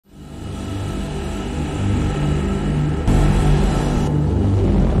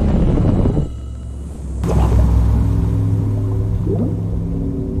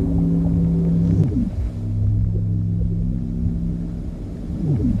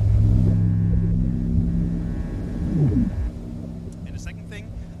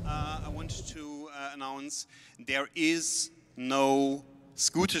ones, there is no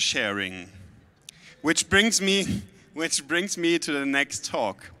scooter sharing. Which brings me to the next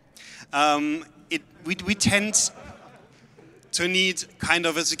talk. We tend to need kind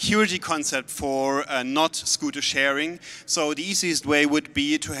of a security concept for not scooter sharing. So the easiest way would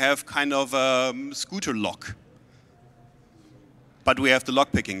be to have kind of a scooter lock. But we have the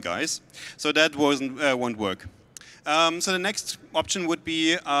lock picking, guys. So that won't work. So the next option would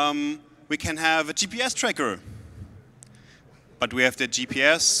be we can have a GPS tracker. But we have the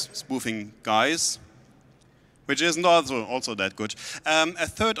GPS spoofing guys, which isn't also that good. A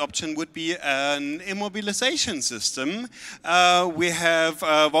third option would be an immobilization system. We have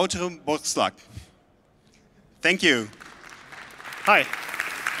Wouter Borslag. Thank you. Hi.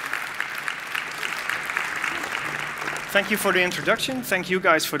 Thank you for the introduction. Thank you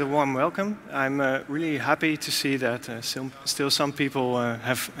guys for the warm welcome. I'm really happy to see that still some people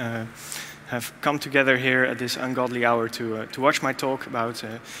have come together here at this ungodly hour to watch my talk about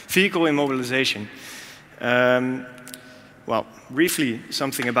vehicle immobilization. Well, briefly,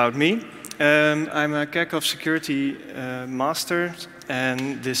 something about me. I'm a Kerkhoff security master,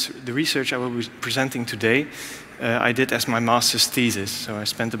 and the research I will be presenting today, I did as my master's thesis. So I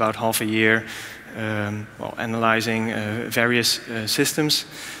spent about half a year analyzing various systems,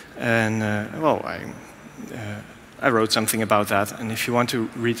 and I wrote something about that. And if you want to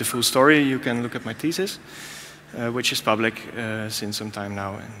read the full story, you can look at my thesis, which is public since some time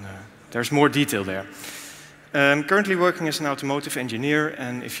now, and there's more detail there. Currently working as an automotive engineer,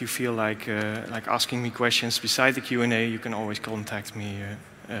 and if you feel like asking me questions beside the Q&A, you can always contact me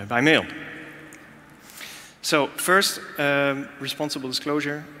by mail. So first, responsible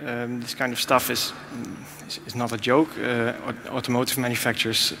disclosure. This kind of stuff is not a joke. Automotive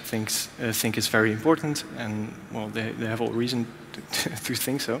manufacturers think it's very important, and well, they have all reason to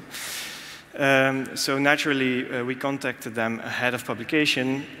think so. So naturally, we contacted them ahead of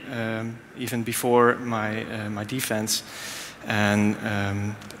publication, even before my defense, and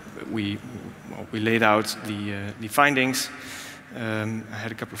we laid out the findings. I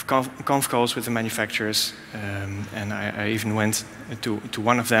had a couple of conf calls with the manufacturers, and I even went to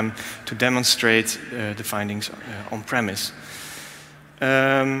one of them to demonstrate the findings on premise.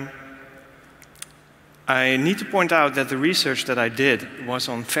 I need to point out that the research that I did was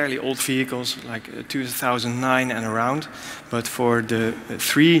on fairly old vehicles, like 2009 and around. But for the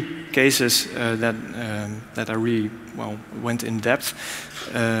 3 cases that I really went in depth,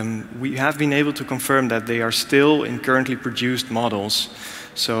 we have been able to confirm that they are still in currently produced models.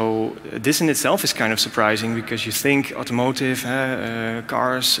 So this in itself is kind of surprising, because you think automotive,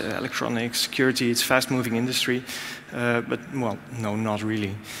 cars, electronics, security, it's a fast-moving industry, but well, no, not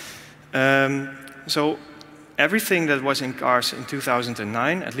really. So everything that was in cars in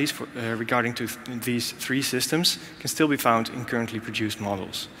 2009, at least for, regarding to these 3 systems, can still be found in currently produced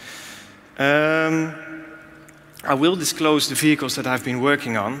models. I will disclose the vehicles that I've been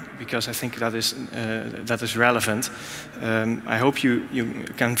working on, because I think that is relevant. I hope you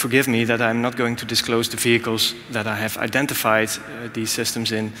can forgive me that I'm not going to disclose the vehicles that I have identified these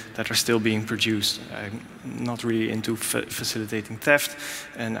systems in that are still being produced. I'm not really into facilitating theft,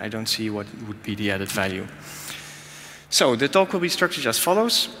 and I don't see what would be the added value. So the talk will be structured as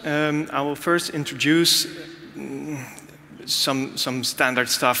follows. I will first introduce some standard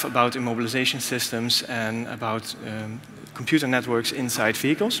stuff about immobilization systems and about computer networks inside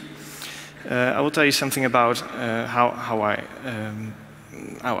vehicles. I will tell you something about how I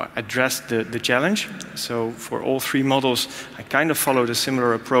addressed the challenge. So for all 3 models, I kind of followed a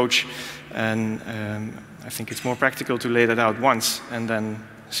similar approach, and I think it's more practical to lay that out once and then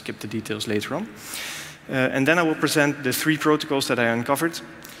skip the details later on. And then I will present the 3 protocols that I uncovered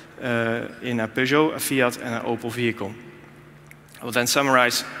in a Peugeot, a Fiat, and an Opel vehicle. I will then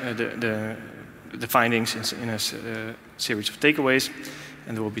summarize the findings in a series of takeaways,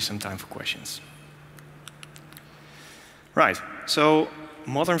 and there will be some time for questions. Right, so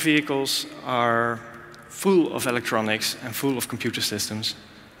modern vehicles are full of electronics and full of computer systems.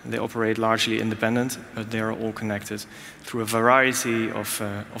 They operate largely independent, but they are all connected through a variety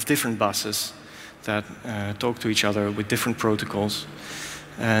of different buses that talk to each other with different protocols.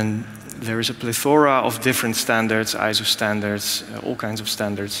 And there is a plethora of different standards, ISO standards, all kinds of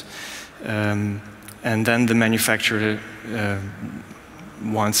standards. And then the manufacturer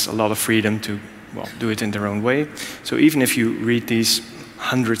wants a lot of freedom to do it in their own way. So even if you read these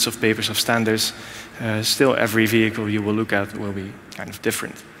hundreds of papers of standards, still every vehicle you will look at will be kind of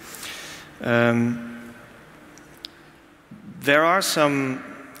different. There are some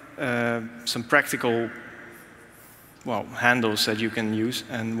practical well, handles that you can use.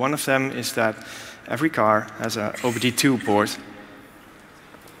 And one of them is that every car has a OBD2 port.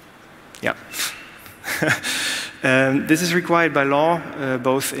 Yeah. This is required by law,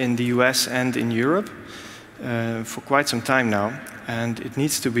 both in the US and in Europe, for quite some time now. And it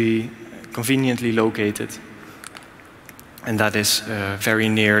needs to be conveniently located. And that is very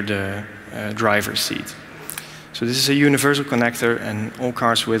near the driver's seat. So this is a universal connector, and all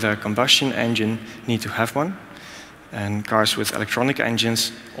cars with a combustion engine need to have one. And cars with electronic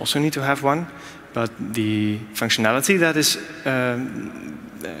engines also need to have one. But the functionality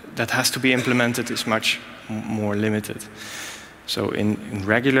that has to be implemented is much more limited. So in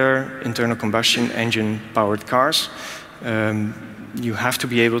regular internal combustion engine powered cars, you have to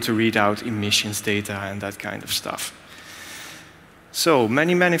be able to read out emissions data and that kind of stuff. So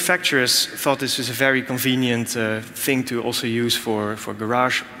many manufacturers thought this was a very convenient thing to also use for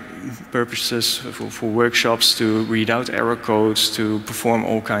garage purposes, for workshops, to read out error codes, to perform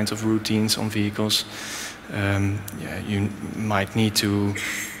all kinds of routines on vehicles. Yeah, you might need to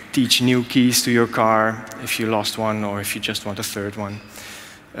teach new keys to your car if you lost one or if you just want a third one.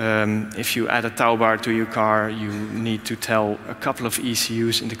 If you add a tow bar to your car, you need to tell a couple of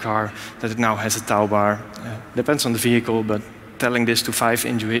ECUs in the car that it now has a tow bar. Depends on the vehicle, but telling this to 5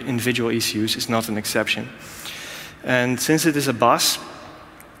 individual ECUs is not an exception. And since it is a bus,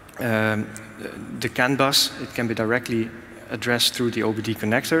 the CAN bus, it can be directly addressed through the OBD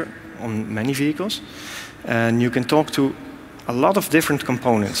connector on many vehicles. And you can talk to a lot of different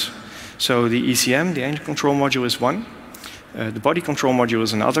components. So the ECM, the engine control module, is one. The body control module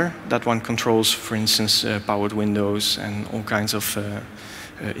is another. That one controls, for instance, powered windows and all kinds of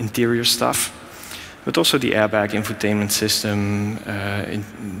interior stuff. But also the airbag infotainment system,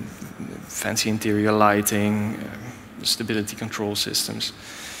 fancy interior lighting, stability control systems.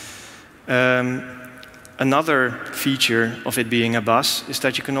 Another feature of it being a bus is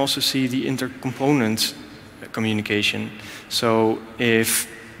that you can also see the intercomponent communication. So if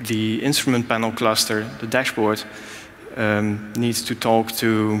the instrument panel cluster, the dashboard, needs to talk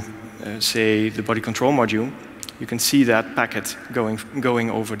to, say, the body control module, you can see that packet going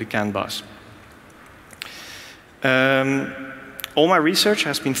over the CAN bus. All my research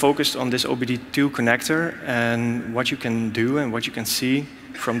has been focused on this OBD2 connector and what you can do and what you can see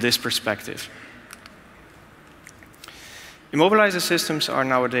from this perspective. Immobilizer systems are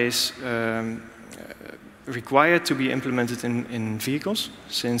nowadays required to be implemented in vehicles.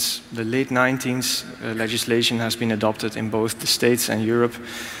 Since the late 90s, legislation has been adopted in both the States and Europe,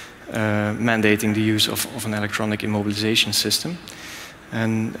 mandating the use of an electronic immobilization system.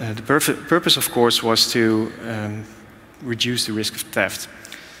 And the purpose, of course, was to reduce the risk of theft.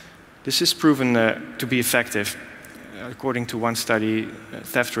 This is proven to be effective. According to one study,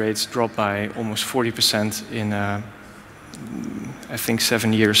 theft rates dropped by almost 40% in I think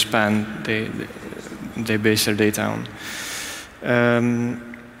 7-year span they base their data on.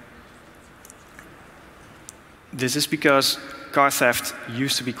 This is because car theft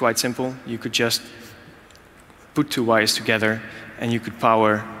used to be quite simple. You could just put 2 wires together and you could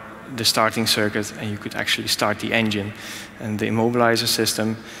power the starting circuit and you could actually start the engine. And the immobilizer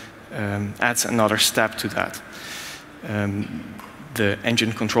system adds another step to that. The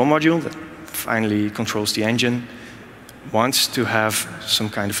engine control module that finally controls the engine wants to have some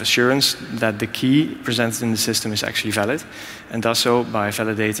kind of assurance that the key presented in the system is actually valid, and does so by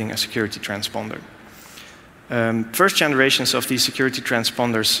validating a security transponder. First generations of these security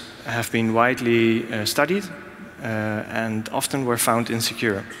transponders have been widely studied and often were found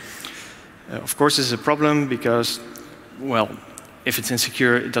insecure. Of course, this is a problem because, well, if it's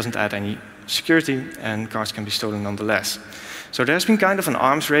insecure, it doesn't add any security and cars can be stolen nonetheless. So there's been kind of an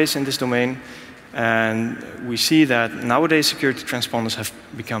arms race in this domain, and we see that nowadays security transponders have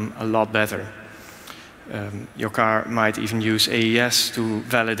become a lot better. Your car might even use AES to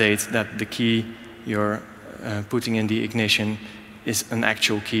validate that the key you're putting in the ignition is an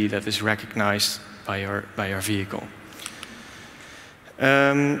actual key that is recognized by your vehicle.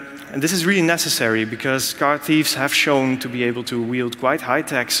 And this is really necessary because car thieves have shown to be able to wield quite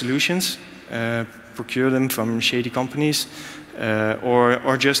high-tech solutions, procure them from shady companies,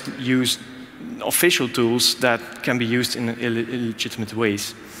 or just use official tools that can be used in illegitimate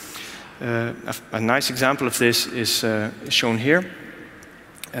ways. A nice example of this is shown here.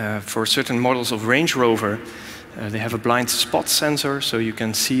 For certain models of Range Rover, they have a blind spot sensor, so you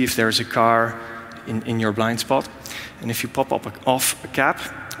can see if there's a car in your blind spot. And if you pop off a cap,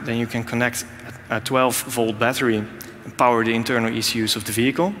 then you can connect a 12-volt battery and power the internal ECUs of the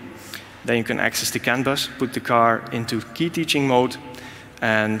vehicle. Then you can access the CAN bus, put the car into key teaching mode,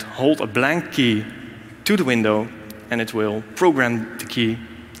 and hold a blank key to the window and it will program the key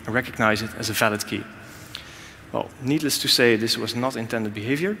and recognize it as a valid key. Well, needless to say, this was not intended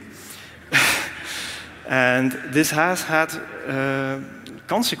behavior. And this has had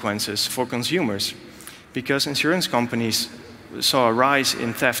consequences for consumers, because insurance companies saw a rise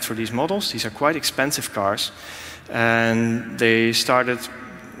in theft for these models. These are quite expensive cars, and they started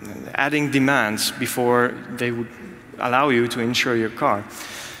adding demands before they would allow you to insure your car.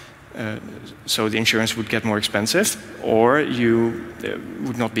 So the insurance would get more expensive, or you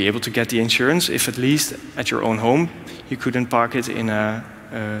would not be able to get the insurance if at least at your own home you couldn't park it in a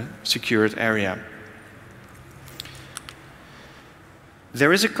secured area.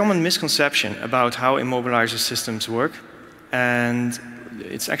 There is a common misconception about how immobilizer systems work, and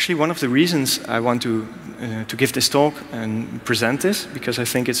it's actually one of the reasons I want to give this talk and present this, because I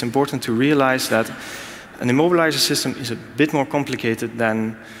think it's important to realize that an immobilizer system is a bit more complicated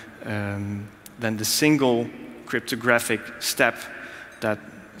than the single cryptographic step that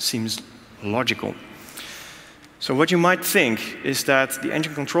seems logical. So what you might think is that the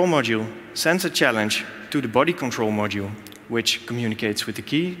engine control module sends a challenge to the body control module, which communicates with the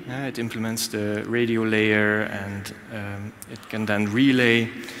key. It implements the radio layer, and it can then relay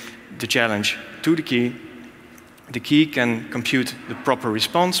the challenge to the key. The key can compute the proper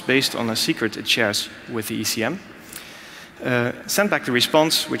response based on a secret it shares with the ECM. Send back the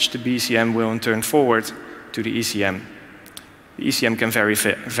response, which the BCM will in turn forward to the ECM. The ECM can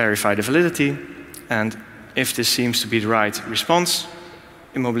verify the validity, and if this seems to be the right response,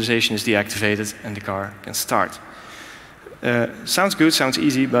 immobilization is deactivated and the car can start. Sounds good, sounds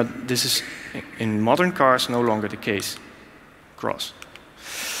easy, but this is in modern cars no longer the case. Cross.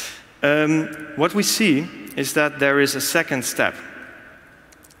 What we see is that there is a second step.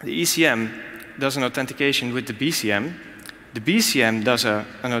 The ECM does an authentication with the BCM. The BCM does an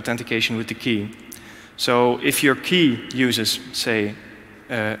authentication with the key. So if your key uses, say,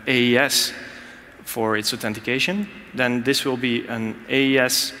 AES for its authentication, then this will be an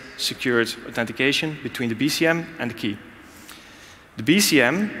AES secured authentication between the BCM and the key. The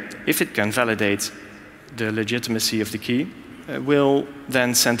BCM, if it can validate the legitimacy of the key, will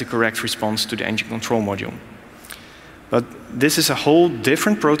then send the correct response to the engine control module. But this is a whole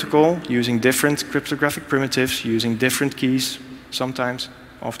different protocol using different cryptographic primitives, using different keys, sometimes,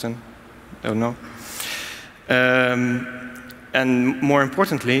 often, don't know. And more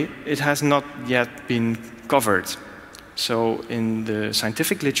importantly, it has not yet been covered. So in the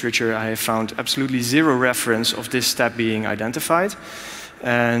scientific literature, I have found absolutely zero reference of this step being identified.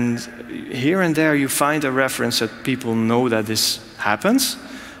 And here and there, you find a reference that people know that this happens,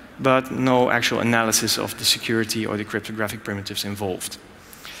 but no actual analysis of the security or the cryptographic primitives involved.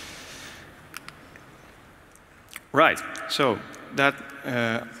 Right, so that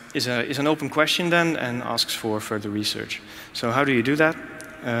is an open question then and asks for further research. So how do you do that?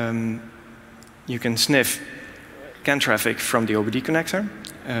 You can sniff CAN traffic from the OBD connector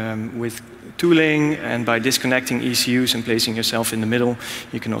with tooling, and by disconnecting ECUs and placing yourself in the middle,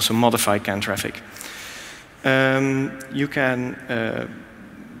 you can also modify CAN traffic. You can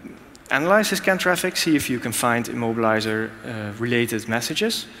analyze this CAN traffic, see if you can find immobilizer-related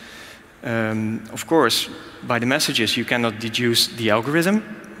messages. Of course, by the messages, you cannot deduce the algorithm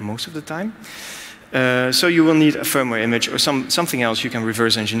most of the time. So you will need a firmware image or something else you can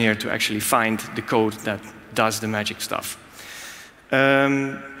reverse engineer to actually find the code that does the magic stuff.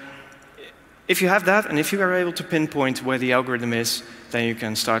 If you have that, and if you are able to pinpoint where the algorithm is, then you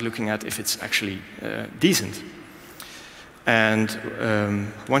can start looking at if it's actually decent. And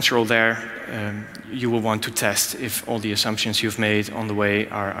once you're all there, you will want to test if all the assumptions you've made on the way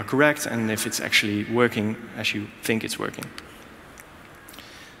are correct, and if it's actually working as you think it's working.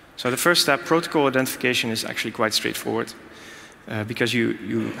 So the first step, protocol identification, is actually quite straightforward. Because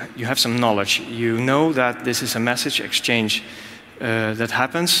you have some knowledge. You know that this is a message exchange that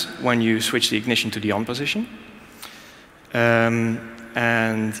happens when you switch the ignition to the on position.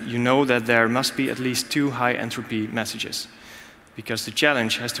 And you know that there must be at least 2 high entropy messages, because the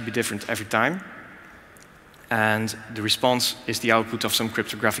challenge has to be different every time. And the response is the output of some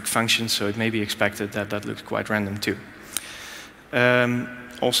cryptographic function, so it may be expected that that looks quite random too.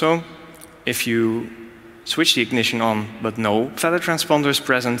 Also, if you switch the ignition on, but no valid transponder is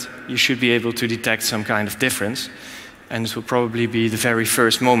present, you should be able to detect some kind of difference. And it will probably be the very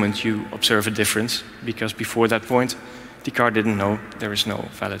first moment you observe a difference, because before that point, the car didn't know there is no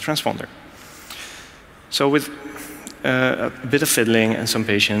valid transponder. So with a bit of fiddling and some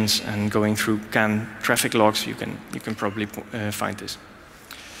patience and going through CAN traffic logs, you can probably find this.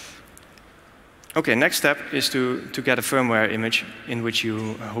 Okay, next step is to get a firmware image in which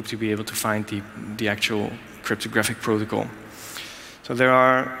you hope to be able to find the actual cryptographic protocol. So there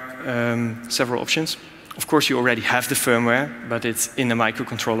are several options. Of course, you already have the firmware, but it's in a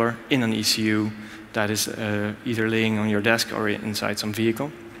microcontroller, in an ECU that is either laying on your desk or inside some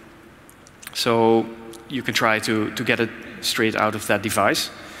vehicle. So you can try to get it straight out of that device.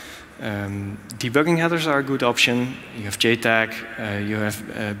 Debugging headers are a good option. You have JTAG, you have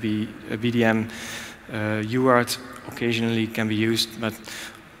BDM, UART occasionally can be used, but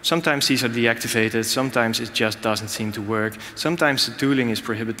sometimes these are deactivated, sometimes it just doesn't seem to work, sometimes the tooling is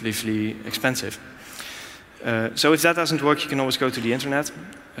prohibitively expensive. So if that doesn't work, you can always go to the internet.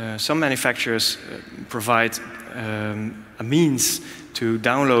 Some manufacturers provide a means to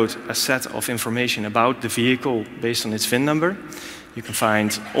download a set of information about the vehicle based on its VIN number. You can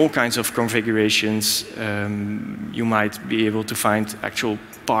find all kinds of configurations. You might be able to find actual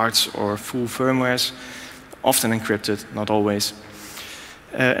parts or full firmwares, often encrypted, not always.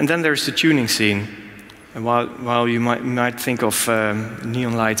 And then there's the tuning scene. And while you might think of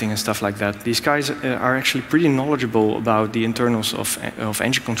neon lighting and stuff like that, these guys are actually pretty knowledgeable about the internals of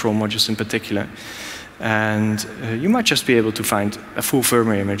engine control modules in particular. And you might just be able to find a full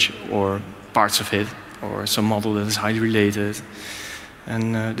firmware image or parts of it, or some model that is highly related.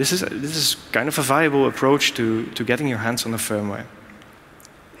 And this is kind of a viable approach to getting your hands on the firmware.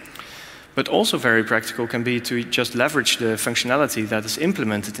 But also very practical can be to just leverage the functionality that is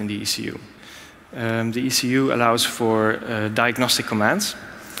implemented in the ECU. The ECU allows for diagnostic commands,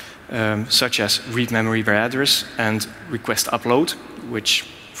 such as read memory by address and request upload, which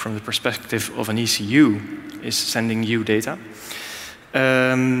from the perspective of an ECU is sending you data.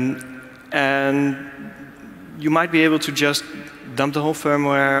 And you might be able to just dump the whole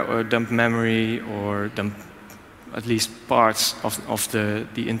firmware or dump memory or dump at least parts of the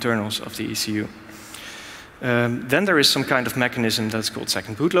internals of the ECU. Then there is some kind of mechanism that's called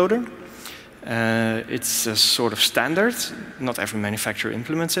second bootloader. It's a sort of standard. Not every manufacturer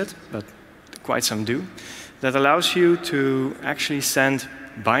implements it, but quite some do. That allows you to actually send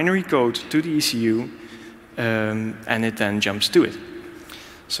binary code to the ECU, and it then jumps to it.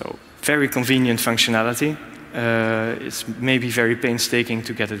 So very convenient functionality. It's maybe very painstaking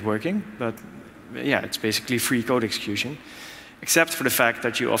to get it working, but yeah, it's basically free code execution, except for the fact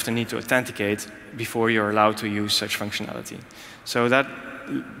that you often need to authenticate before you're allowed to use such functionality. So that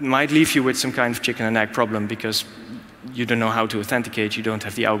might leave you with some kind of chicken and egg problem because you don't know how to authenticate, you don't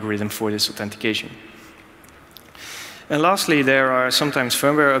have the algorithm for this authentication. And lastly, there are sometimes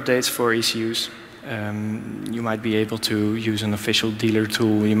firmware updates for ECUs. You might be able to use an official dealer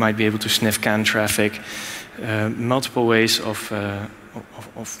tool, you might be able to sniff CAN traffic, multiple ways of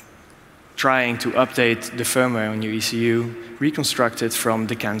trying to update the firmware on your ECU, reconstruct it from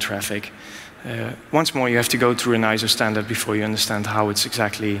the CAN traffic. Once more, you have to go through an ISO standard before you understand how it's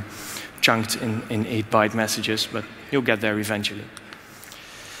exactly chunked in 8-byte messages, but you'll get there eventually.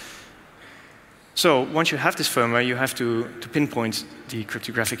 So once you have this firmware, you have to pinpoint the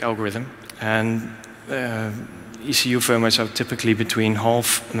cryptographic algorithm. And ECU firmwares are typically between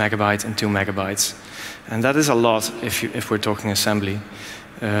 0.5 megabyte and 2 megabytes. And that is a lot if we're talking assembly.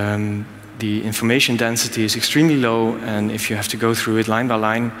 The information density is extremely low, and if you have to go through it line by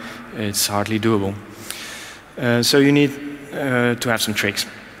line, it's hardly doable. So you need to have some tricks.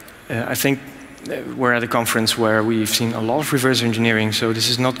 I think we're at a conference where we've seen a lot of reverse engineering, so this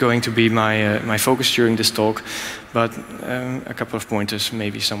is not going to be my focus during this talk, but a couple of pointers,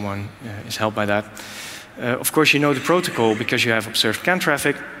 maybe someone is helped by that. Of course, you know the protocol because you have observed CAN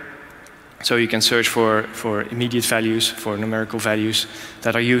traffic, so you can search for immediate values, for numerical values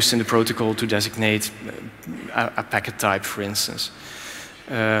that are used in the protocol to designate a packet type, for instance.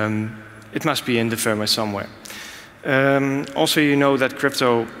 It must be in the firmware somewhere. Also, you know that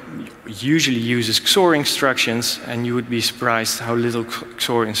crypto usually uses XOR instructions, and you would be surprised how little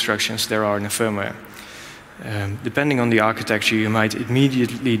XOR instructions there are in a firmware. Depending on the architecture, you might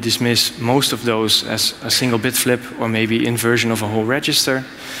immediately dismiss most of those as a single bit flip or maybe inversion of a whole register.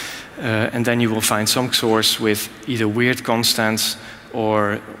 And then you will find some XORs with either weird constants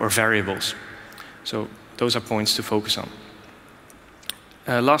or variables. So those are points to focus on.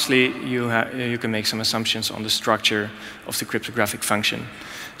 Lastly, you can make some assumptions on the structure of the cryptographic function.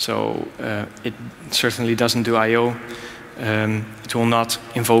 So it certainly doesn't do I/O. It will not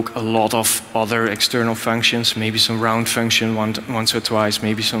invoke a lot of other external functions, maybe some round function once or twice,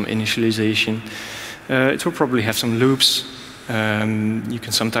 maybe some initialization. It will probably have some loops. You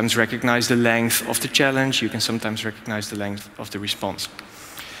can sometimes recognize the length of the challenge. You can sometimes recognize the length of the response.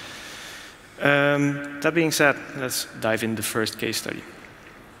 That being said, let's dive in the first case study.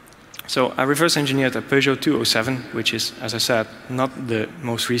 So I reverse engineered a Peugeot 207, which is, as I said, not the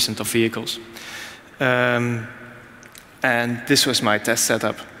most recent of vehicles. And this was my test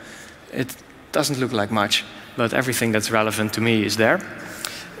setup. It doesn't look like much, but everything that's relevant to me is there.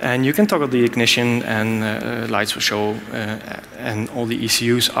 And you can toggle the ignition, and lights will show, and all the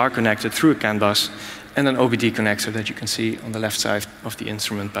ECUs are connected through a CAN bus and an OBD connector that you can see on the left side of the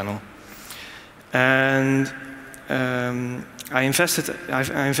instrument panel. And I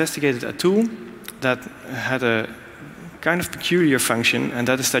investigated a tool that had a kind of peculiar function, and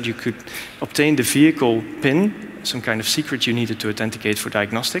that is that you could obtain the vehicle PIN, some kind of secret you needed to authenticate for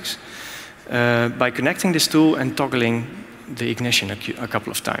diagnostics, by connecting this tool and toggling the ignition a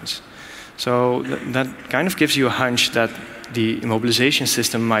couple of times. So that kind of gives you a hunch that the immobilization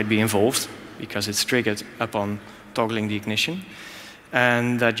system might be involved, because it's triggered upon toggling the ignition,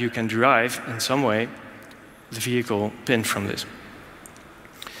 and that you can derive in some way the vehicle PIN from this.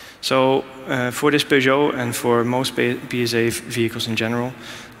 So for this Peugeot and for most PSA vehicles in general,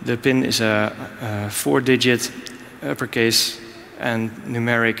 the PIN is a 4-digit uppercase and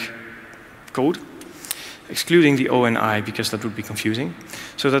numeric code, excluding the O and I, because that would be confusing.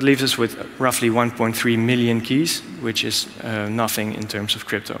 So that leaves us with roughly 1.3 million keys, which is nothing in terms of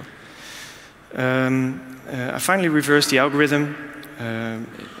crypto. I finally reversed the algorithm.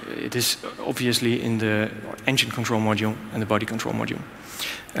 It is obviously in the engine control module and the body control module.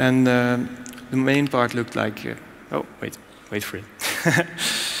 And the main part looked like, oh, wait for it.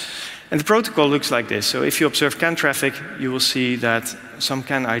 And the protocol looks like this. So if you observe CAN traffic, you will see that some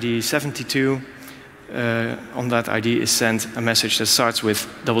CAN ID 72, on that ID is sent a message that starts with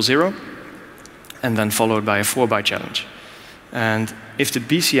 00, and then followed by a 4-byte challenge. And if the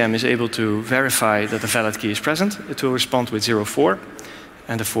BCM is able to verify that the valid key is present, it will respond with 04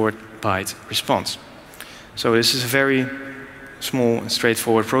 and a 4-byte response. So this is a very small and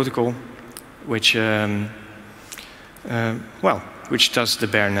straightforward protocol, which, which does the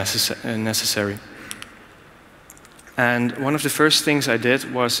bare necessary. And one of the first things I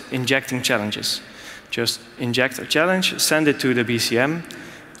did was injecting challenges. Just inject a challenge, send it to the BCM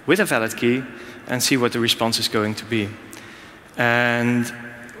with a valid key, and see what the response is going to be. And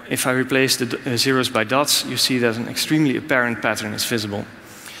if I replace the zeros by dots, you see that an extremely apparent pattern is visible.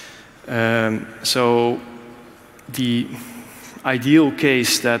 So the ideal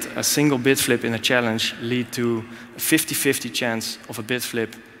case that a single bit flip in a challenge lead to a 50-50 chance of a bit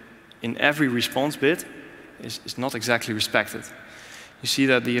flip in every response bit is not exactly respected. You see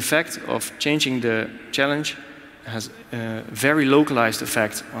that the effect of changing the challenge has a very localized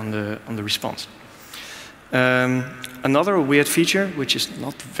effect on the response. Another weird feature, which is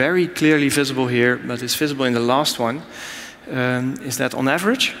not very clearly visible here, but is visible in the last one, is that on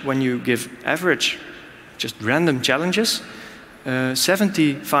average, when you give average, just random challenges,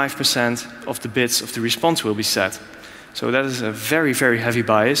 75% of the bits of the response will be set. So that is a very, very heavy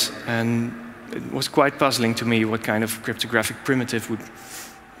bias, and it was quite puzzling to me what kind of cryptographic primitive would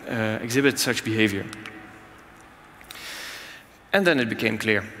exhibit such behavior. And then it became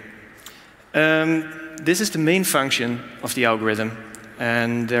clear. This is the main function of the algorithm,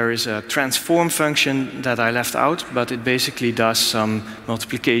 and there is a transform function that I left out, but it basically does some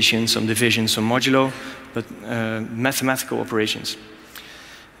multiplication, some division, some modulo, but mathematical operations.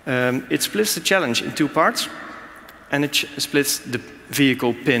 It splits the challenge in 2 parts, and it splits the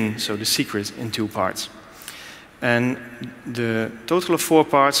vehicle PIN, so the secret, in 2 parts. And the total of 4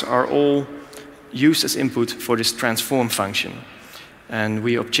 parts are all used as input for this transform function. And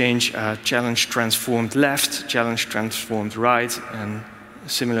we obtain a challenge transformed left, challenge transformed right, and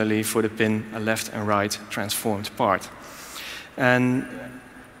similarly for the PIN, a left and right transformed part. And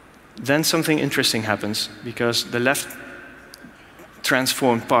then something interesting happens, because the left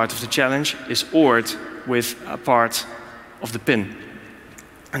transformed part of the challenge is ORed with a part of the PIN.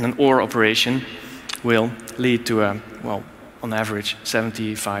 And an OR operation will lead to a, well, on average,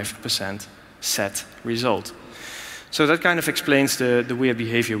 75% set result. So that kind of explains the weird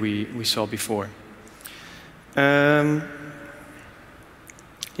behavior we saw before.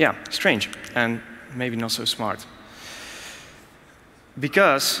 Yeah, strange, and maybe not so smart.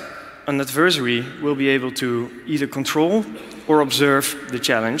 Because an adversary will be able to either control or observe the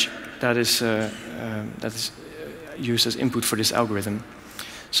challenge that is used as input for this algorithm.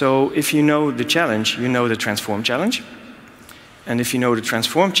 So if you know the challenge, you know the transform challenge. And if you know the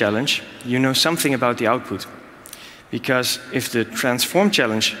transform challenge, you know something about the output. Because if the transform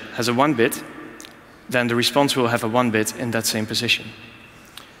challenge has a 1 bit, then the response will have a 1 bit in that same position.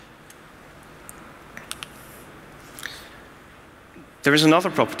 There is another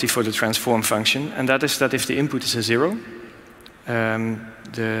property for the transform function, and that is that if the input is a 0,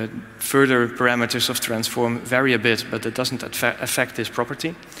 the further parameters of transform vary a bit, but it doesn't affect this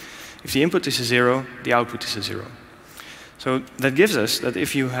property. If the input is a 0, the output is a 0. So that gives us that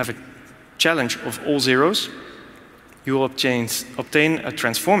if you have a challenge of all zeros, you will obtain a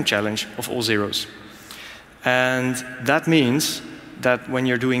transform challenge of all zeros. And that means that when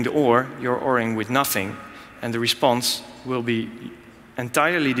you're doing the OR, you're ORing with nothing, and the response will be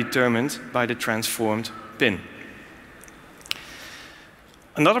entirely determined by the transformed pin.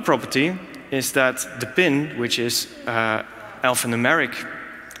 Another property is that the pin, which is alphanumeric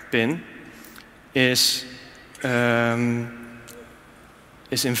pin, is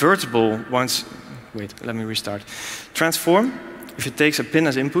invertible once. Wait, let me restart. Transform, if it takes a pin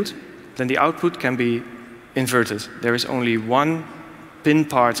as input, then the output can be inverted. There is only one pin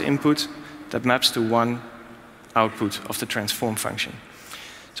part input that maps to one output of the transform function.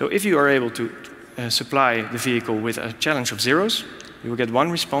 So if you are able to supply the vehicle with a challenge of zeros, you will get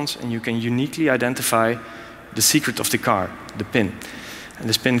one response and you can uniquely identify the secret of the car, the pin. And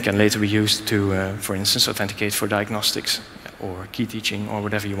this pin can later be used to, for instance, authenticate for diagnostics or key teaching or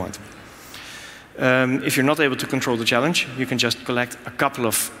whatever you want. If you're not able to control the challenge, you can just collect a couple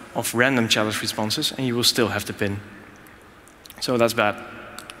of random challenge responses and you will still have the pin. So that's bad.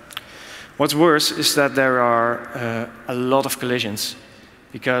 What's worse is that there are a lot of collisions,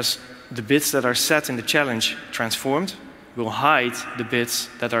 because the bits that are set in the challenge transformed will hide the bits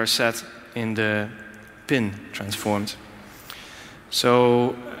that are set in the pin transformed.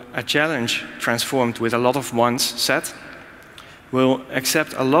 So a challenge transformed with a lot of ones set will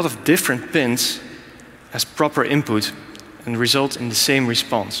accept a lot of different pins as proper input and result in the same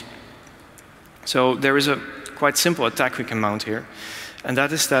response. So there is a quite simple attack we can mount here, and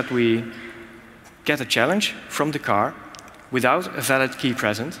that is that we get a challenge from the car without a valid key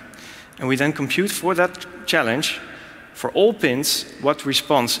present, and we then compute for that challenge, for all pins, what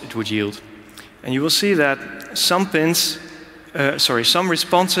response it would yield. And you will see that some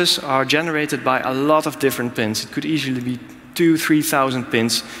responses are generated by a lot of different pins. It could easily be 2,000–3,000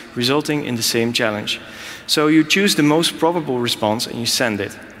 pins resulting in the same challenge. So you choose the most probable response and you send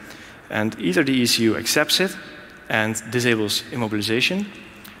it. And either the ECU accepts it and disables immobilization,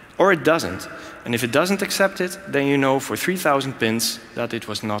 or it doesn't. And if it doesn't accept it, then you know for 3,000 pins that it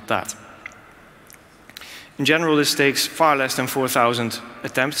was not that. In general, this takes far less than 4,000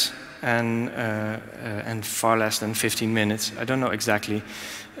 attempts and far less than 15 minutes. I don't know exactly.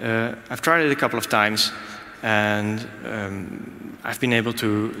 I've tried it a couple of times, and I've been able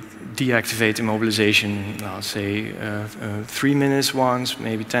to deactivate immobilization, I'll say 3 minutes once,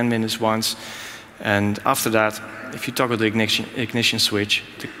 maybe 10 minutes once. And after that, if you toggle the ignition switch,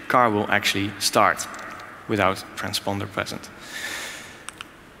 the car will actually start without transponder present.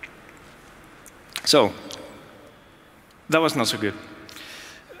 So, that was not so good.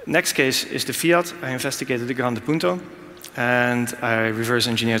 Next case is the Fiat. I investigated the Grande Punto, and I reverse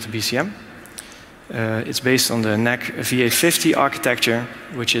engineered the BCM. It's based on the NEC V850 architecture,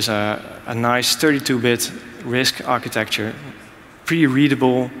 which is a nice 32-bit RISC architecture, pretty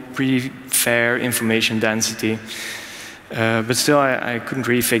readable, pretty fair information density. But still, I couldn't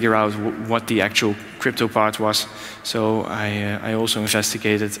really figure out what the actual crypto part was. So I also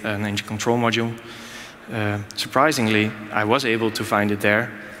investigated an engine control module. Surprisingly, I was able to find it there.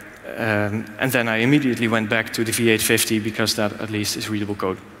 And then I immediately went back to the V850 because that at least is readable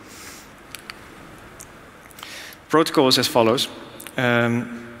code. Protocol is as follows.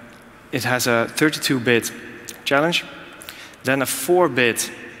 It has a 32-bit challenge, then a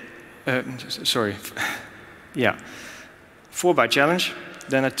 4-bit, 4-byte challenge,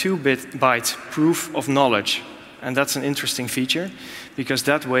 then a 2-byte proof of knowledge. And that's an interesting feature, because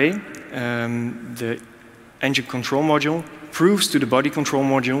that way the engine control module proves to the body control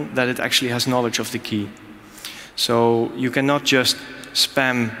module that it actually has knowledge of the key. So you cannot just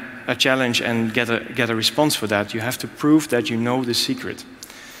spam a challenge and get a response for that. You have to prove that you know the secret.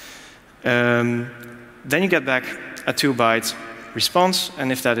 Then you get back a 2-byte response,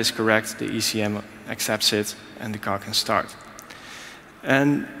 and if that is correct, the ECM accepts it and the car can start.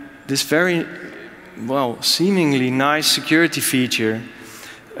 And this very, well, seemingly nice security feature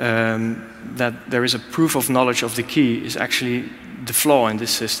that there is a proof of knowledge of the key is actually the flaw in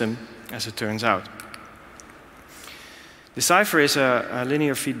this system, as it turns out. The cipher is a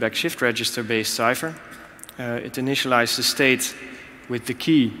linear feedback shift register-based cipher. It initializes the state with the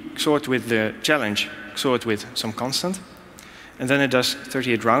key XORed with the challenge XORed with some constant. And then it does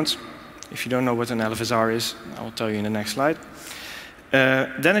 38 rounds. If you don't know what an LFSR is, I'll tell you in the next slide.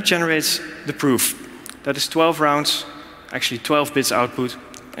 Then it generates the proof. That is 12 rounds, actually 12 bits output.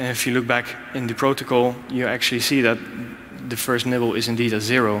 And if you look back in the protocol, you actually see that the first nibble is indeed a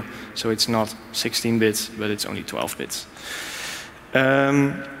 0, so it's not 16 bits, but it's only 12 bits.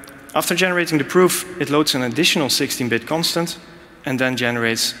 After generating the proof, it loads an additional 16-bit constant and then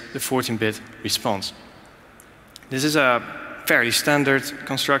generates the 14-bit response. This is a fairly standard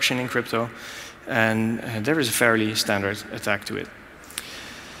construction in crypto, and there is a fairly standard attack to it.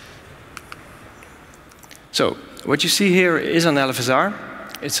 So, what you see here is an LFSR.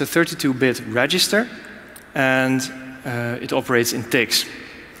 It's a 32-bit register, and it operates in ticks.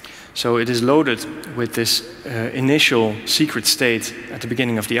 So it is loaded with this initial secret state at the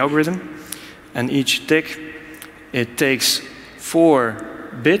beginning of the algorithm, and each tick, it takes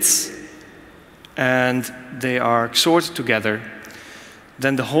 4 bits, and they are XORed together.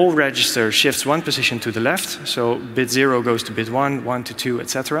 Then the whole register shifts 1 position to the left, so bit 0 goes to bit 1, 1 to 2,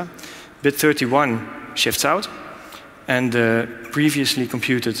 etc. Bit 31 shifts out, and the previously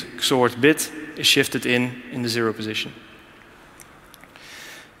computed XORed bit is shifted in the 0 position.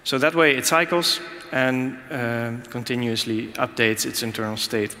 So that way it cycles and continuously updates its internal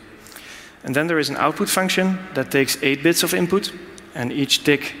state. And then there is an output function that takes 8 bits of input, and each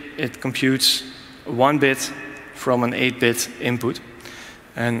tick, it computes 1 bit from an 8-bit input.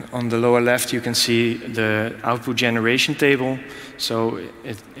 And on the lower left, you can see the output generation table. So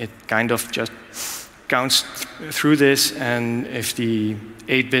it kind of just counts through this, and if the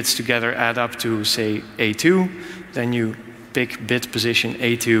 8 bits together add up to, say, A2, then you pick bit position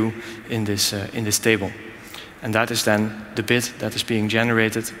A2 in this table. And that is then the bit that is being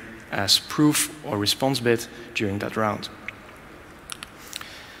generated as proof or response bit during that round.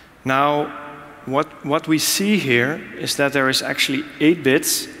 Now, what we see here is that there is actually 8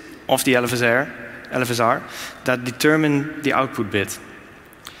 bits of the LFSR that determine the output bit.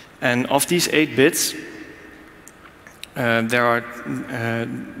 And of these 8 bits,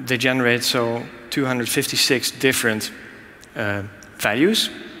 they generate 256 different values.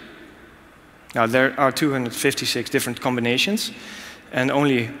 Now, there are 256 different combinations, and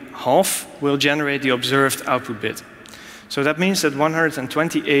only half will generate the observed output bit. So that means that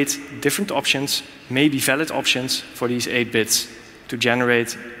 128 different options may be valid options for these 8 bits to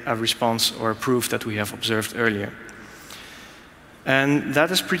generate a response or a proof that we have observed earlier. And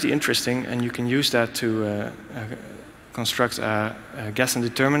that is pretty interesting, and you can use that to construct a guess and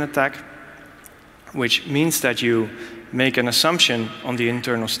determine attack, which means that you make an assumption on the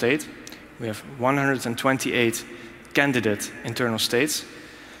internal state. We have 128 candidate internal states,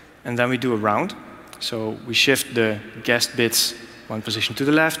 and then we do a round. So we shift the guessed bits 1 position to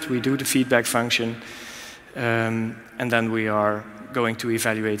the left, we do the feedback function, and then we are going to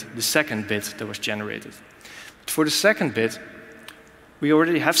evaluate the second bit that was generated. But for the second bit, we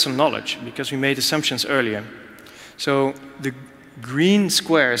already have some knowledge because we made assumptions earlier. So the green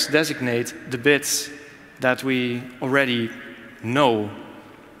squares designate the bits that we already know.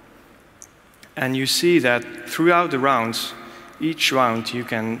 And you see that throughout the rounds, each round you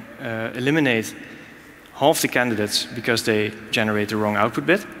can eliminate half the candidates because they generate the wrong output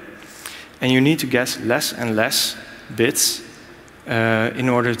bit. And you need to guess less and less bits in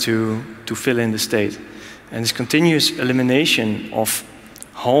order to fill in the state. And this continuous elimination of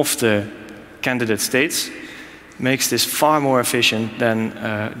half the candidate states makes this far more efficient than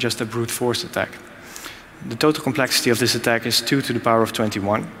just a brute force attack. The total complexity of this attack is 2 to the power of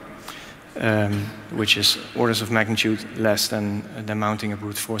 21, which is orders of magnitude less than mounting a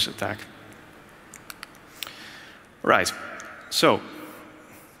brute force attack. Right, so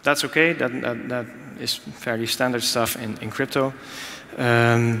that's okay. That is fairly standard stuff in crypto.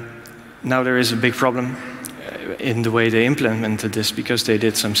 Now there is a big problem in the way they implemented this because they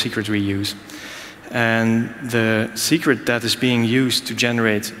did some secret reuse. And the secret that is being used to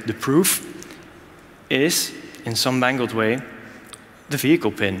generate the proof is, in some mangled way, the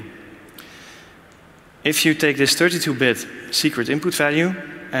vehicle pin. If you take this 32-bit secret input value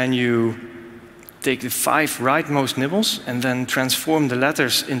and you take the 5 rightmost nibbles and then transform the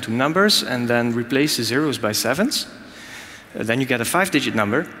letters into numbers and then replace the zeros by 7s, then you get a 5-digit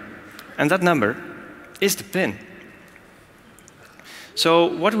number, and that number is the pin. So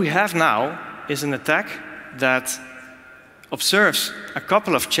what we have now is an attack that observes a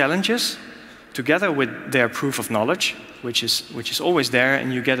couple of challenges together with their proof of knowledge, which is always there,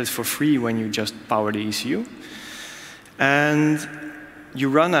 and you get it for free when you just power the ECU. And you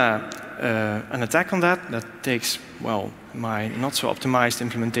run an attack on that. That takes, well, my not so optimized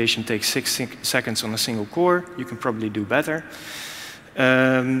implementation takes 6 seconds on a single core. You can probably do better.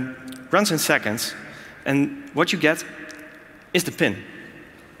 Runs in seconds, and what you get is the pin.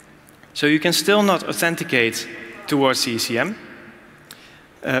 So you can still not authenticate towards the ECM,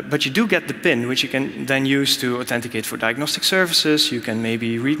 But you do get the PIN, which you can then use to authenticate for diagnostic services. You can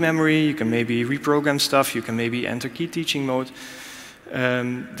maybe read memory, you can maybe reprogram stuff, you can maybe enter key teaching mode.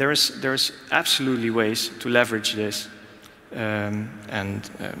 There's absolutely ways to leverage this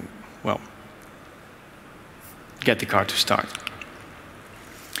well, get the car to start.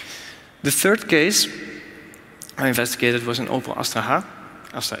 The third case I investigated was an Opel Astra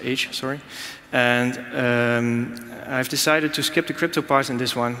H, sorry. And I've decided to skip the crypto part in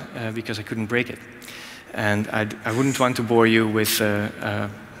this one because I couldn't break it. And I wouldn't want to bore you with a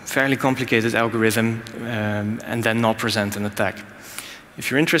fairly complicated algorithm and then not present an attack. If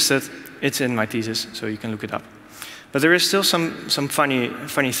you're interested, it's in my thesis, so you can look it up. But there is still some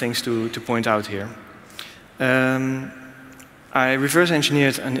funny things to point out here. I reverse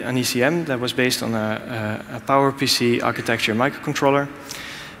engineered an ECM that was based on a PowerPC architecture microcontroller.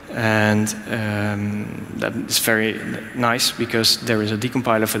 And that is very nice because there is a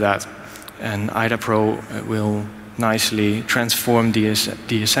decompiler for that. And IDA Pro will nicely transform the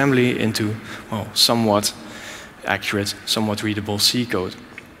assembly into, well, somewhat accurate, somewhat readable C code.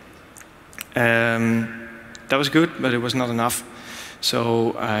 That was good, but it was not enough.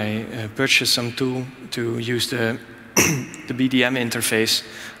 So I purchased some tool to use the BDM interface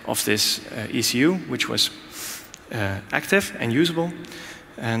of this ECU, which was active and usable.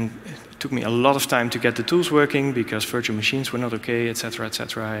 And it took me a lot of time to get the tools working because virtual machines were not okay, etc.,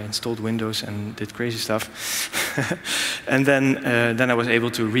 etc. I installed Windows and did crazy stuff. And then I was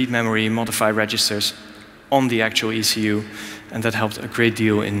able to read memory, modify registers on the actual ECU, and that helped a great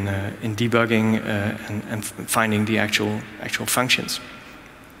deal in debugging and finding the actual functions.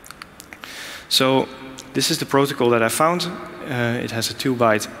 So this is the protocol that I found. It has a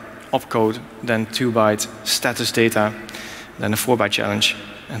 2-byte opcode, then 2-byte status data, then a 4-byte challenge,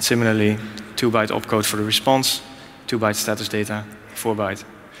 and similarly 2-byte opcode for the response, 2-byte status data, 4-byte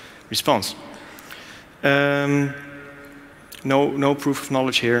response. No proof of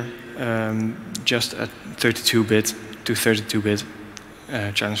knowledge here, just a 32-bit to 32-bit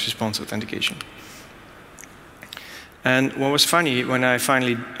challenge response authentication. And what was funny when I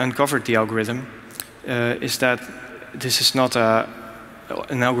finally uncovered the algorithm is that this is not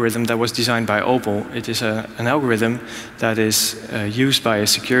an algorithm that was designed by Opel. It is an algorithm that is used by a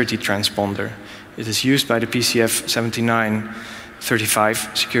security transponder. It is used by the PCF 7935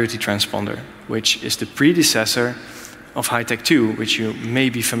 security transponder, which is the predecessor of High-Tech 2, which you may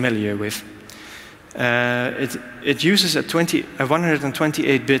be familiar with. It uses a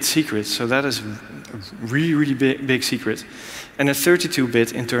 128-bit secret, so that is a really big secret, and a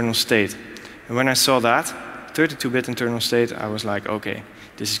 32-bit internal state. And when I saw that, 32-bit internal state, I was like, okay,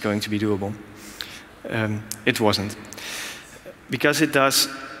 this is going to be doable. It wasn't. Because it does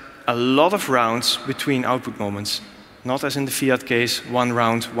a lot of rounds between output moments. Not as in the Fiat case, 1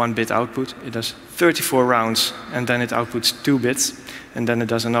 round, 1 bit output. It does 34 rounds, and then it outputs 2 bits. And then it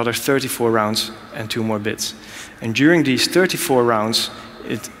does another 34 rounds and 2 more bits. And during these 34 rounds,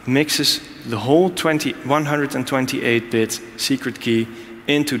 it mixes the whole 128-bit secret key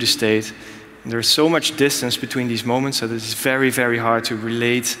into the state. And there's so much distance between these moments that it's very hard to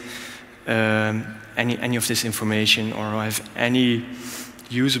relate any of this information or have any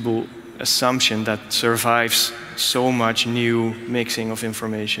usable assumption that survives so much new mixing of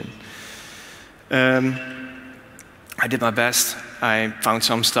information. I did my best. I found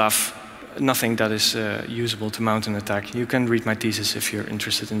some stuff, nothing that is usable to mount an attack. You can read my thesis if you're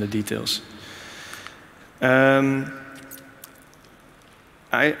interested in the details.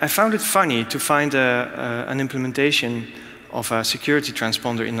 I found it funny to find an implementation of a security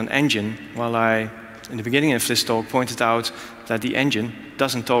transponder in an engine, while I, in the beginning of this talk, pointed out that the engine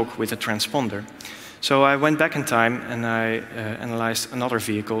doesn't talk with a transponder. So I went back in time and I analyzed another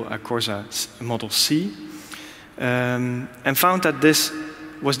vehicle, a Corsa Model C, and found that this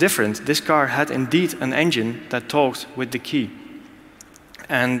was different. This car had indeed an engine that talked with the key.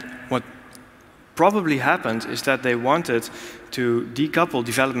 And what probably happened is that they wanted to decouple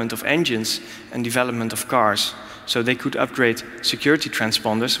development of engines and development of cars, so they could upgrade security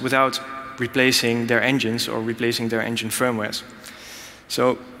transponders without replacing their engines or replacing their engine firmwares.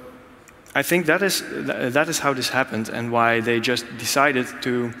 So I think that is how this happened and why they just decided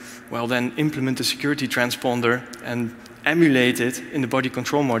to, well, then implement a security transponder and emulate it in the body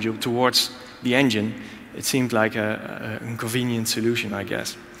control module towards the engine. It seemed like a convenient solution, I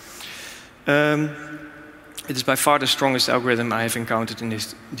guess. It is by far the strongest algorithm I have encountered in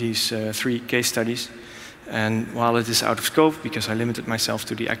these 3 case studies. And while it is out of scope, because I limited myself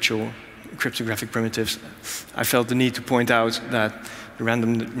to the actual cryptographic primitives, I felt the need to point out that the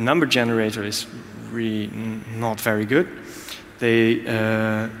random number generator is really not very good.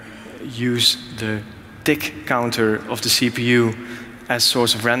 They use the tick counter of the CPU as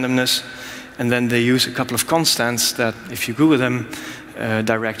source of randomness, and then they use a couple of constants that, if you Google them,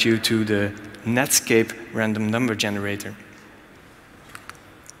 direct you to the Netscape random number generator.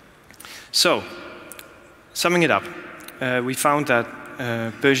 So, summing it up, we found that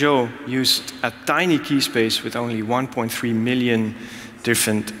Peugeot used a tiny key space with only 1.3 million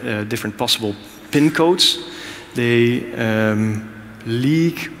different possible pin codes. They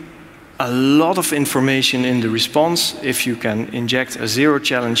leak a lot of information in the response. If you can inject a zero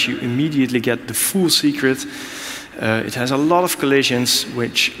challenge, you immediately get the full secret. It has a lot of collisions,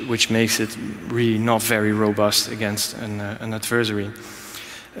 which makes it really not very robust against an adversary.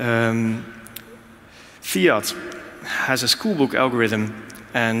 Fiat has a schoolbook algorithm,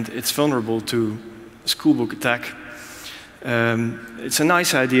 and it's vulnerable to schoolbook attack. It's a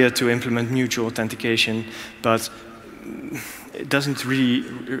nice idea to implement mutual authentication, but it doesn't really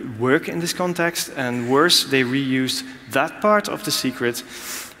work in this context, and worse, they reused that part of the secret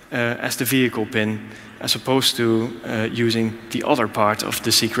as the vehicle pin, as opposed to using the other part of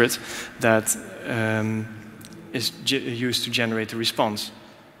the secret that is used to generate the response.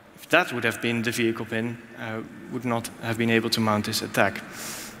 If that would have been the vehicle pin, would not have been able to mount this attack.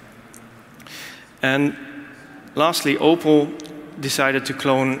 And lastly, Opel decided to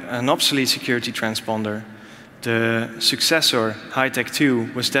clone an obsolete security transponder. The successor, High-Tech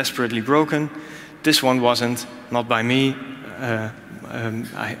 2, was desperately broken. This one wasn't, not by me.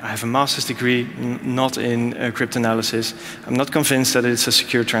 I have a master's degree, not in cryptanalysis. I'm not convinced that it's a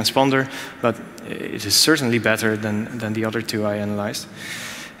secure transponder, but it is certainly better than the other two I analyzed.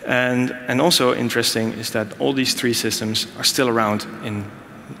 And also interesting is that all these three systems are still around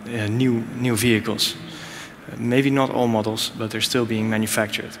in new vehicles. Maybe not all models, but they're still being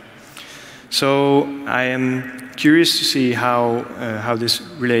manufactured. So I am curious to see how this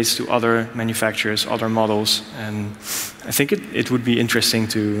relates to other manufacturers, other models, and I think it would be interesting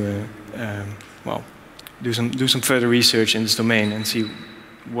to well, do some further research in this domain and see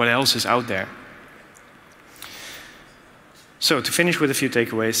what else is out there. So to finish with a few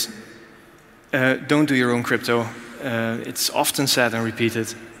takeaways, don't do your own crypto. It's often said and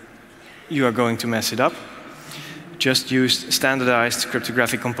repeated, you are going to mess it up. Just use standardized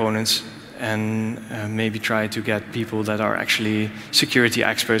cryptographic components and maybe try to get people that are actually security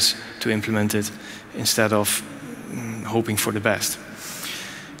experts to implement it instead of hoping for the best.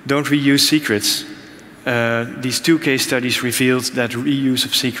 Don't reuse secrets. These two case studies revealed that reuse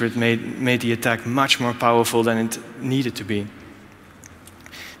of secret made the attack much more powerful than it needed to be.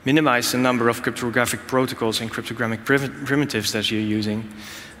 Minimize the number of cryptographic protocols and cryptographic primitives that you're using.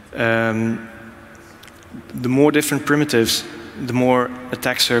 The more different primitives, the more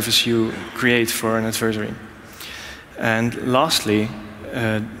attack surface you create for an adversary. And lastly,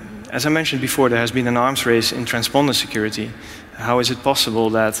 as I mentioned before, there has been an arms race in transponder security. How is it possible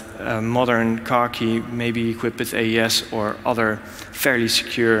that a modern car key may be equipped with AES or other fairly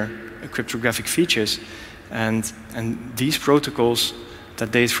secure cryptographic features? And these protocols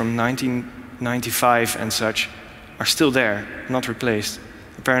that date from 1995 and such are still there, not replaced.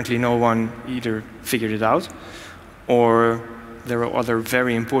 Apparently no one either figured it out, or there are other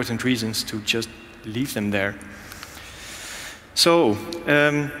very important reasons to just leave them there. So,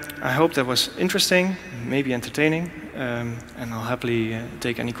 I hope that was interesting, maybe entertaining, and I'll happily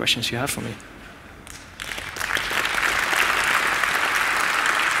take any questions you have for me.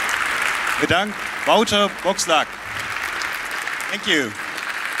 Bedankt, Wouter Boxlag. Thank you.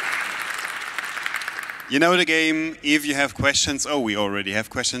 You know the game, if you have questions, oh, we already have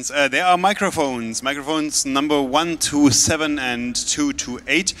questions. There are microphones number 127 and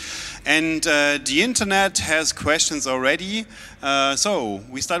 228. And the internet has questions already. So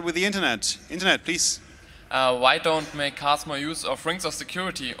we start with the internet. Internet, please. Why don't make cars more use of rings of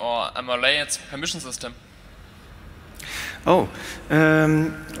security or emulate permission system? Oh,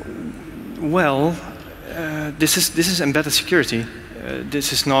 well, this is embedded security.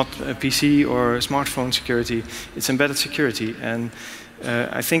 This is not a PC or a smartphone security, it's embedded security. And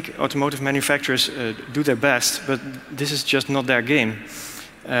I think automotive manufacturers do their best, but this is just not their game.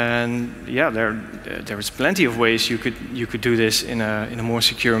 And yeah, there is plenty of ways you could do this in a more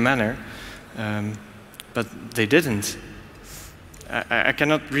secure manner, but they didn't. I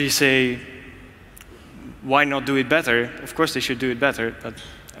cannot really say why not do it better. Of course they should do it better, but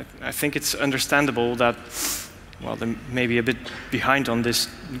I think it's understandable that, well, they may be a bit behind on this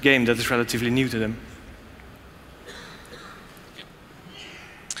game that is relatively new to them.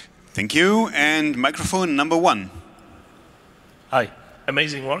 Thank you. And microphone number 1. Hi.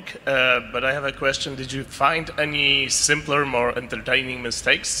 amazing work, but I have a question. Did you find any simpler, more entertaining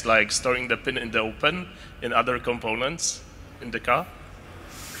mistakes, like storing the pin in the open in other components in the car?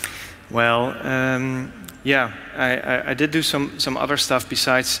 Well, yeah, I did do some other stuff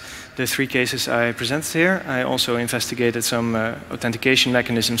besides the 3 cases I presented here. I also investigated some authentication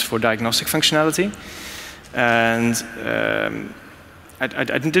mechanisms for diagnostic functionality. And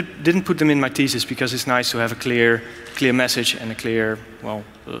I didn't put them in my thesis because it's nice to have a clear message and a clear, well,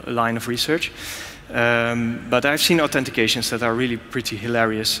 line of research. But I've seen authentications that are really pretty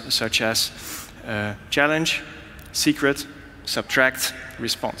hilarious, such as challenge, secret, subtract,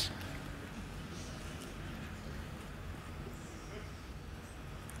 response.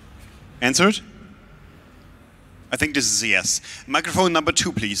 Answered? I think this is a yes. Microphone number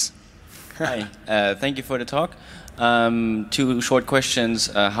 2, please. Hi, thank you for the talk. 2 short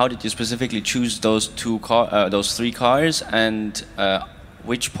questions. How did you specifically choose those 3 cars, and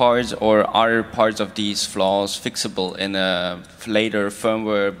which parts or are parts of these flaws fixable in a later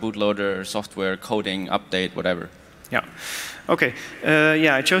firmware, bootloader, software, coding, update, whatever? Yeah. Okay.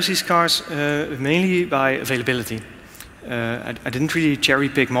 Yeah, I chose these cars mainly by availability. I didn't really cherry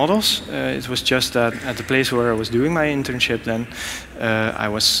pick models. It was just that at the place where I was doing my internship, then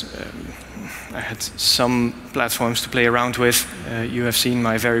I had some platforms to play around with. You have seen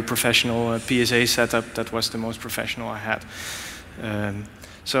my very professional PSA setup. That was the most professional I had.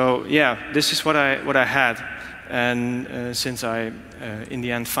 So yeah, this is what I had. And since I, in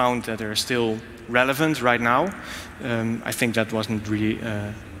the end, found that they're still relevant right now, I think that wasn't really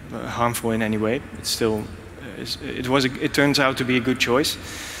harmful in any way. It's still, it turns out to be a good choice.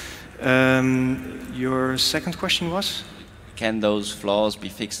 Your second question was? Can those flaws be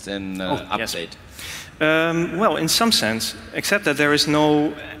fixed in update? Yes. Well, in some sense, except that there is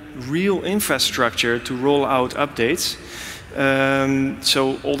no real infrastructure to roll out updates.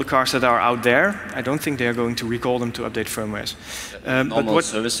 So all the cars that are out there, I don't think they're going to recall them to update firmwares. Normal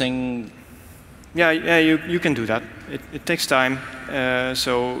servicing? Yeah, you can do that. It takes time,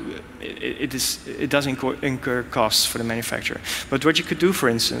 so it does incur costs for the manufacturer. But what you could do, for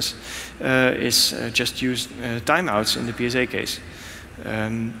instance, is just use timeouts in the PSA case.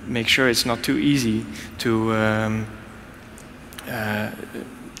 Make sure it's not too easy to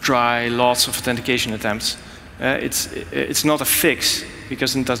try lots of authentication attempts. It's not a fix,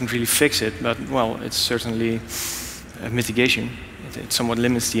 because it doesn't really fix it, but, well, it's certainly a mitigation. It somewhat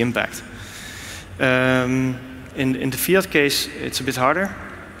limits the impact. In the Fiat case, it's a bit harder,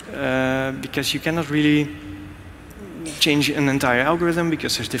 because you cannot really change an entire algorithm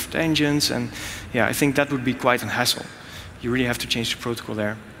because there's different engines, and yeah, I think that would be quite a hassle. You really have to change the protocol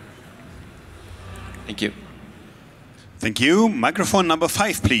there. Thank you. Thank you. Microphone number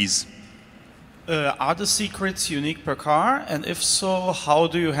 5, please. Are the secrets unique per car? And if so, how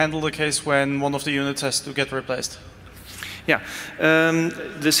do you handle the case when one of the units has to get replaced? Yeah,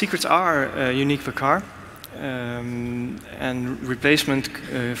 the secrets are unique per car. And replacement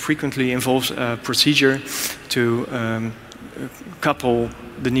frequently involves a procedure to couple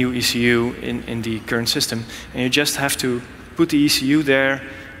the new ECU in the current system. And you just have to put the ECU there,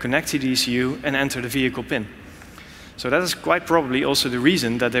 connect to the ECU, and enter the vehicle pin. So that is quite probably also the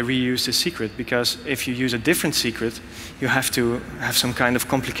reason that they reuse the secret, because if you use a different secret, you have to have some kind of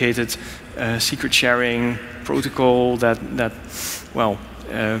complicated secret sharing protocol that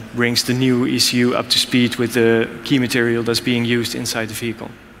brings the new ECU up to speed with the key material that's being used inside the vehicle.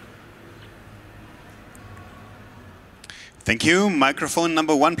 Thank you. Microphone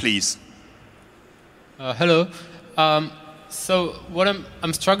number 1, please. Hello. So what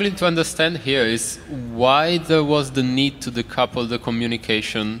I'm struggling to understand here is why there was the need to decouple the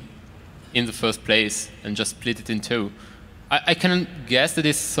communication in the first place and just split it in 2. I can guess that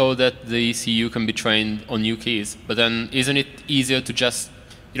it's so that the ECU can be trained on new keys, but then isn't it easier to just,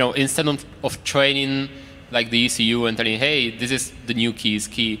 instead of training like the ECU and telling, hey, this is the new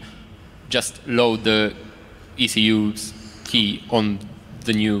key, just load the ECU's key on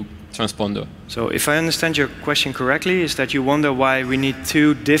the new transponder? So if I understand your question correctly, is that you wonder why we need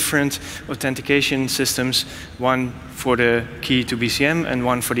 2 different authentication systems, one for the key to BCM and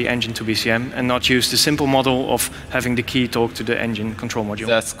one for the engine to BCM, and not use the simple model of having the key talk to the engine control module?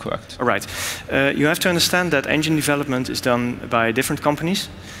 That's correct. All right. You have to understand that engine development is done by different companies,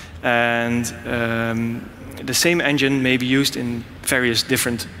 and the same engine may be used in various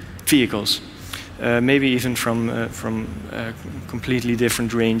different vehicles. Maybe even from completely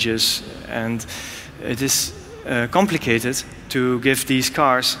different ranges, and it is complicated to give these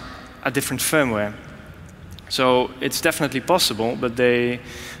cars a different firmware. So it's definitely possible, but they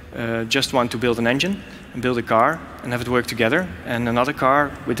just want to build an engine, and build a car and have it work together, and another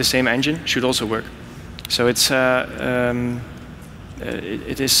car with the same engine should also work. So it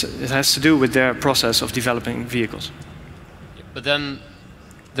has to do with their process of developing vehicles. But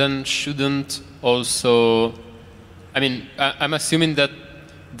then shouldn't also, I mean, I'm assuming that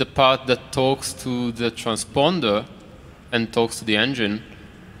the part that talks to the transponder and talks to the engine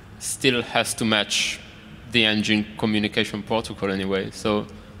still has to match the engine communication protocol anyway. So,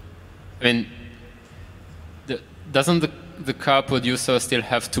 I mean, doesn't the car producer still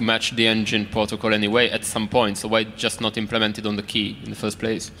have to match the engine protocol anyway at some point? So why just not implement it on the key in the first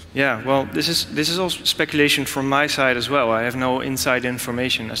place? Yeah, well, this is also speculation from my side as well. I have no inside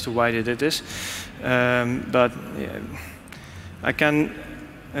information as to why they did this, but I can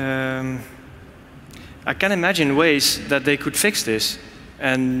imagine ways that they could fix this,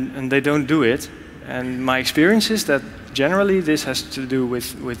 and they don't do it. And my experience is that generally this has to do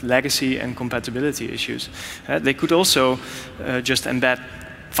with legacy and compatibility issues. They could also just embed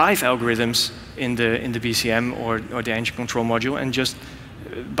 5 algorithms in the BCM or the engine control module, and just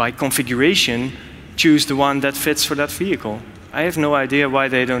by configuration choose the one that fits for that vehicle. I have no idea why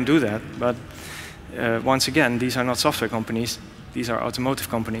they don't do that, but once again, these are not software companies, these are automotive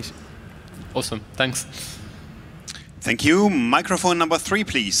companies. Awesome, thanks. Thank you. Microphone number 3,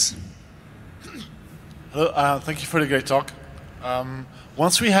 please. Hello, thank you for the great talk.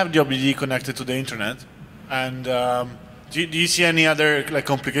 Once we have the OBD connected to the internet, and do you see any other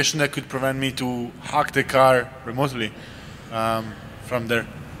complication that could prevent me to hack the car remotely from there?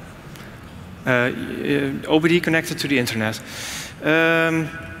 OBD connected to the internet.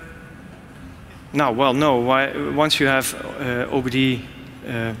 No. Once you have OBD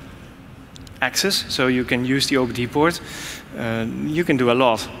access, so you can use the OBD port, you can do a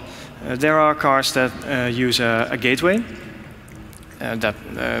lot. There are cars that use a gateway that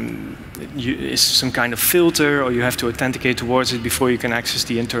is some kind of filter, or you have to authenticate towards it before you can access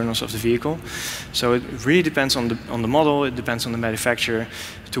the internals of the vehicle. So it really depends on the model, it depends on the manufacturer,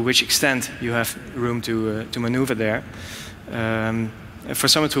 to which extent you have room to maneuver there. For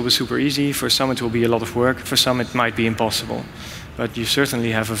some it will be super easy, for some it will be a lot of work, for some it might be impossible. But you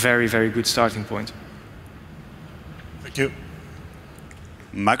certainly have a very, very good starting point. Thank you.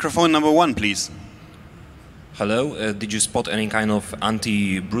 Microphone number 1, please. Hello, did you spot any kind of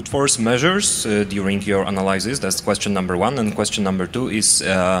anti-brute force measures during your analysis? That's question number 1. And question number 2 is,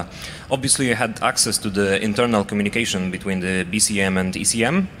 obviously you had access to the internal communication between the BCM and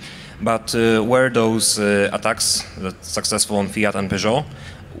ECM, but were those attacks successful on Fiat and Peugeot?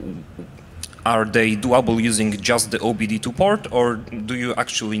 Are they doable using just the OBD2 port, or do you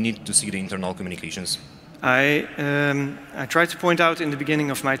actually need to see the internal communications? I tried to point out in the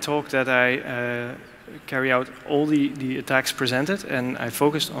beginning of my talk that I carry out all the attacks presented, and I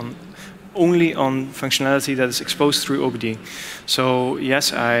focused only on functionality that is exposed through OBD. So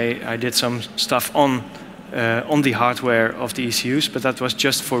yes, I did some stuff on the hardware of the ECUs, but that was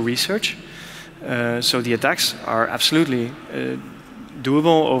just for research. So the attacks are absolutely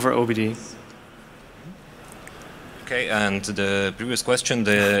doable over OBD. Okay, and the previous question,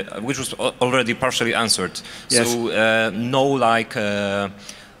 which was already partially answered. Yes. So no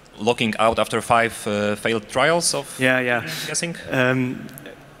locking out after 5 failed trials of guessing?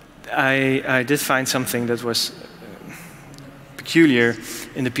 I did find something that was peculiar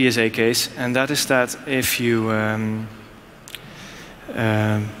in the PSA case, and that is that if you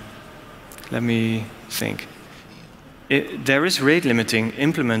let me think. There is rate limiting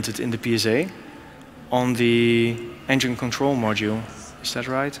implemented in the PSA on the engine control module. Is that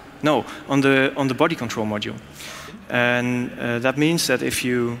right? No, on the body control module. And that means that if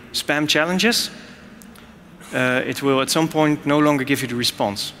you spam challenges, it will at some point no longer give you the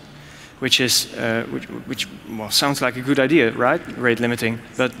response, which well, sounds like a good idea, right? Rate limiting,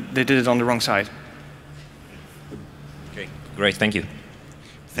 but they did it on the wrong side. Okay, great, thank you.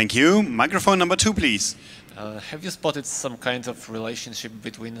 Thank you. Microphone number 2, please. Have you spotted some kind of relationship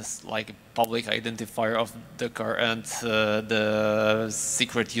between like a public identifier of the car and the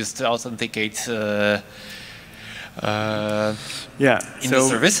secret used to authenticate in the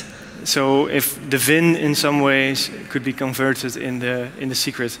service? So if the VIN in some ways could be converted in the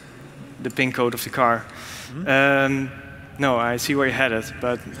secret, the PIN code of the car. No, I see where you headed,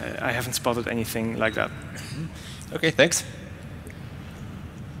 but I haven't spotted anything like that. Okay, thanks.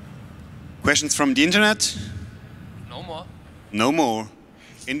 Questions from the internet? No more. No more.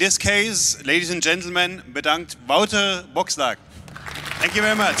 In this case, ladies and gentlemen, bedankt Wouter Boxdag. Thank you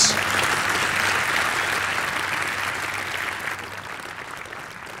very much.